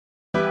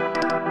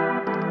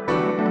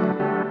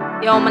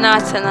Yo, man, not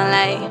tell no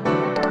lie.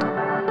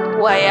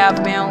 Why you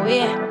have me on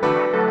way?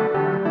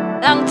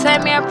 Long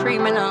time me a pre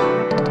me now.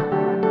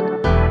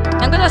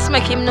 I'm gonna just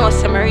make him know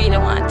some I really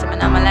want him in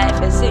my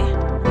life, you see.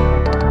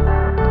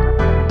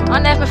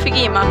 One day if I forgive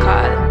him a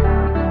call.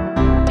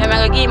 I'm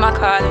gonna give him a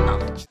call, you know.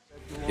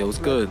 Yo, what's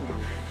good?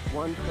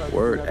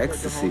 Word,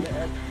 Ecstasy.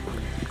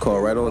 You call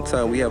right on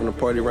time. We having a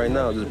party right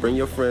now. Just bring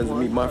your friends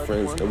and meet my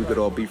friends, and we could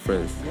all be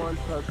friends.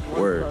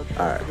 Word,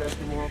 alright.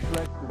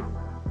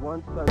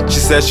 She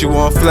said she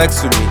want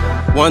flex with me.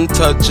 One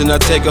touch and I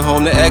take her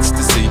home to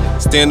ecstasy.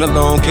 Stand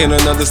alone, can't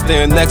another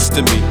stand next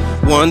to me.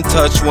 One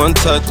touch, one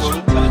touch.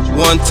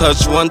 One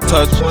touch, one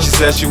touch. She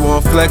said she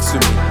want flex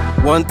with me.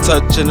 One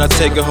touch and I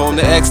take her home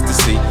to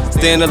ecstasy.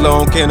 Stand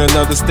alone, can't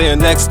another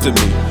stand next to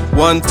me.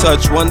 One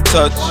touch, one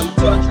touch.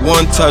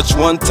 One touch,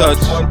 one touch.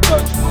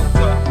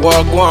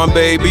 Walk on,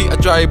 baby, I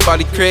drive your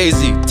body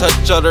crazy.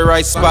 Touch all the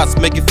right spots,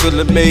 make it feel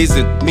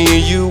amazing. Me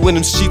and you in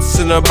them sheets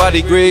and our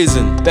body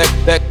grazing.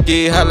 Back,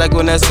 get hot like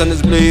when that sun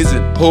is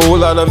blazing. Whole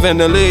lot of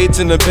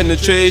ventilating and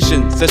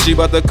penetration. Said she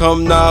about to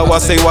come now, I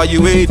say why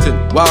you waiting?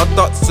 Wild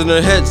thoughts in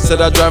her head, said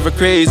I drive her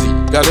crazy.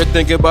 Got her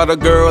thinking about a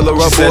girl or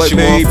a boy, baby. She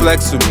want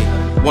flex with me.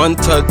 One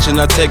touch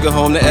and I take her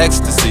home to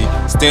ecstasy.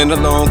 Stand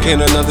alone,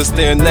 can't another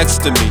stand next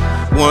to me.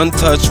 One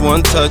touch,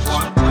 one touch.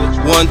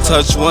 One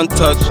touch, one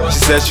touch. She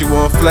said she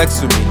want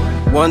flex with me.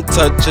 One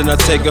touch and I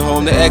take her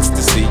home to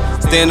ecstasy.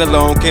 Stand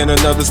alone, can't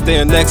another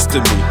stand next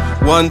to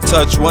me. One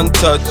touch, one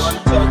touch.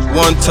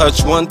 One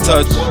touch, one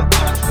touch.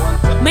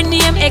 My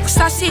name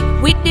Ecstasy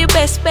with the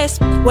best.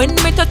 When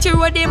me touch you,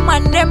 the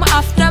man them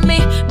after me.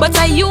 But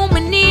I you me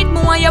need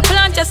more, you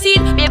plant your seed.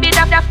 Baby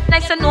that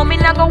nice to know me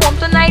not go home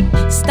tonight.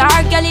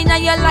 Star girl in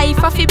your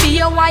life, I fi be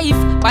your wife.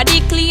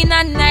 Body clean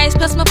and nice,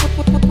 plus me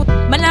put.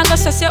 Man I go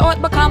stress you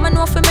out because I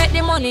know fi make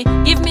the money.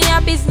 Give me a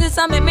business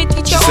and make me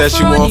teach you how to run it. She said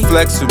she want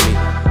flex with me.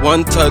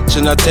 One touch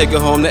and I take her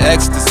home to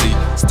ecstasy.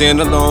 Stand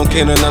alone,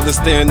 can't another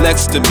stand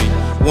next to me.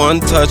 One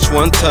touch,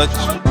 one touch.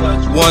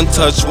 One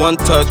touch, one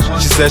touch.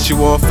 She said she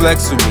want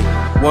flex with me.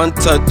 One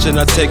touch and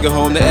I take her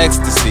home to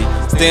ecstasy.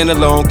 Stand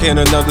alone, can't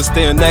another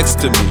stand next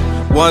to me.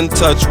 One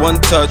touch, one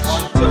touch.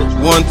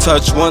 One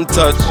touch, one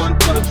touch.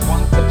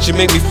 She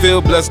make me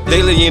feel blessed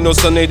daily, ain't no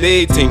Sunday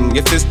dating.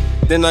 If it's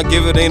then I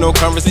give it, ain't no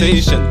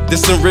conversation.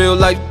 This in real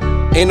life,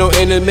 ain't no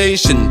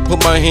animation.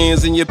 Put my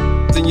hands in your.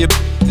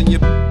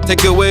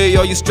 Take away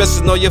all your stress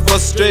and all your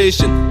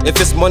frustration. If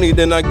it's money,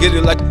 then I get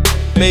it like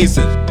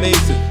Mason.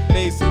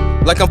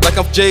 Like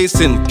I'm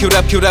Jason. Cue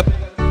that.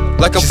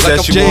 Like I'm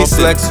Jason. She want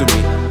flex with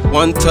me.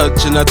 One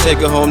touch and I take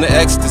her home to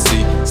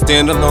ecstasy.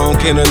 Stand alone,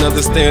 can't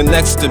another stand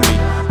next to me.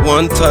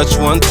 One touch,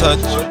 one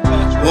touch.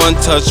 One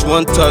touch,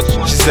 one touch.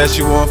 She said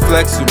she want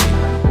flex with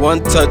me.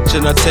 One touch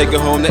and I take her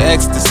home to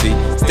ecstasy.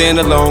 Stand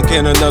alone,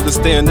 can't another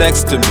stand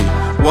next to me.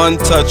 One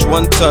touch,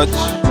 one touch.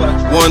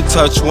 One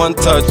touch, one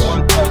touch.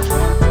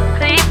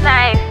 Cleve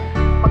nice.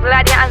 I'm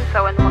glad you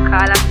answer when I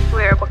call, I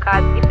swear,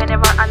 because if I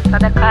never answer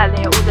the call,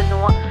 then you wouldn't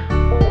know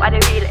who are the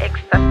real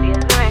Ecstasy, you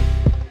know?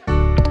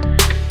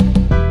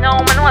 No,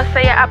 I know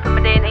say you're happy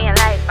with in your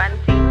life and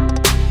things.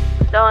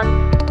 Don't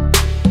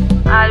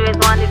always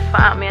want this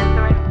for me, you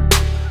know?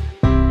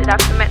 You'd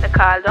have to make the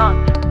call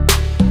done.